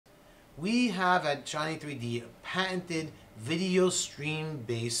We have at Shiny 3D a patented video stream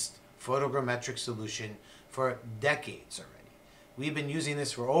based photogrammetric solution for decades already. We've been using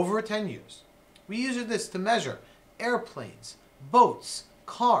this for over 10 years. We use this to measure airplanes, boats,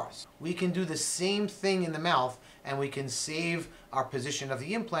 cars. We can do the same thing in the mouth, and we can save our position of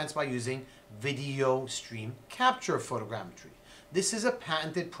the implants by using video stream capture photogrammetry. This is a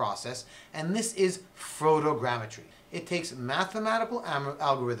patented process, and this is photogrammetry. It takes mathematical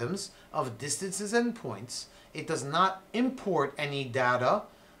algorithms of distances and points. It does not import any data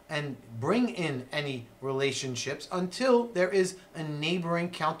and bring in any relationships until there is a neighboring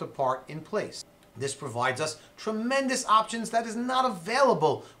counterpart in place. This provides us tremendous options that is not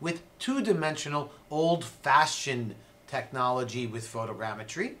available with two-dimensional, old-fashioned technology with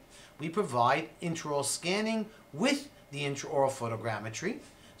photogrammetry. We provide intraoral scanning with the intraoral photogrammetry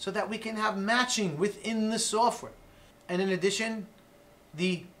so that we can have matching within the software. And in addition,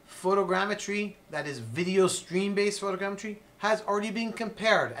 the photogrammetry that is video stream-based photogrammetry has already been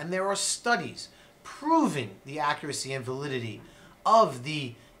compared, and there are studies proving the accuracy and validity of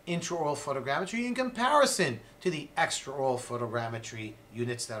the intraoral photogrammetry in comparison to the extraoral photogrammetry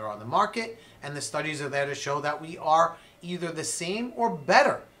units that are on the market, and the studies are there to show that we are either the same or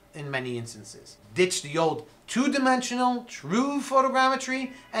better in many instances. Ditch the old two-dimensional true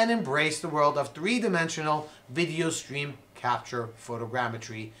photogrammetry and embrace the world of three-dimensional video stream capture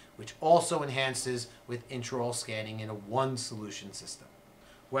photogrammetry, which also enhances with intraoral scanning in a one solution system.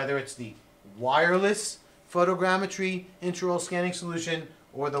 Whether it's the wireless photogrammetry intraoral scanning solution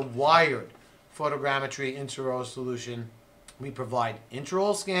or the wired photogrammetry intraoral solution, we provide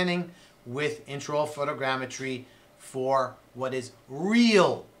intraoral scanning with intraoral photogrammetry for what is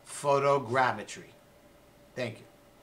real photogrammetry. Thank you.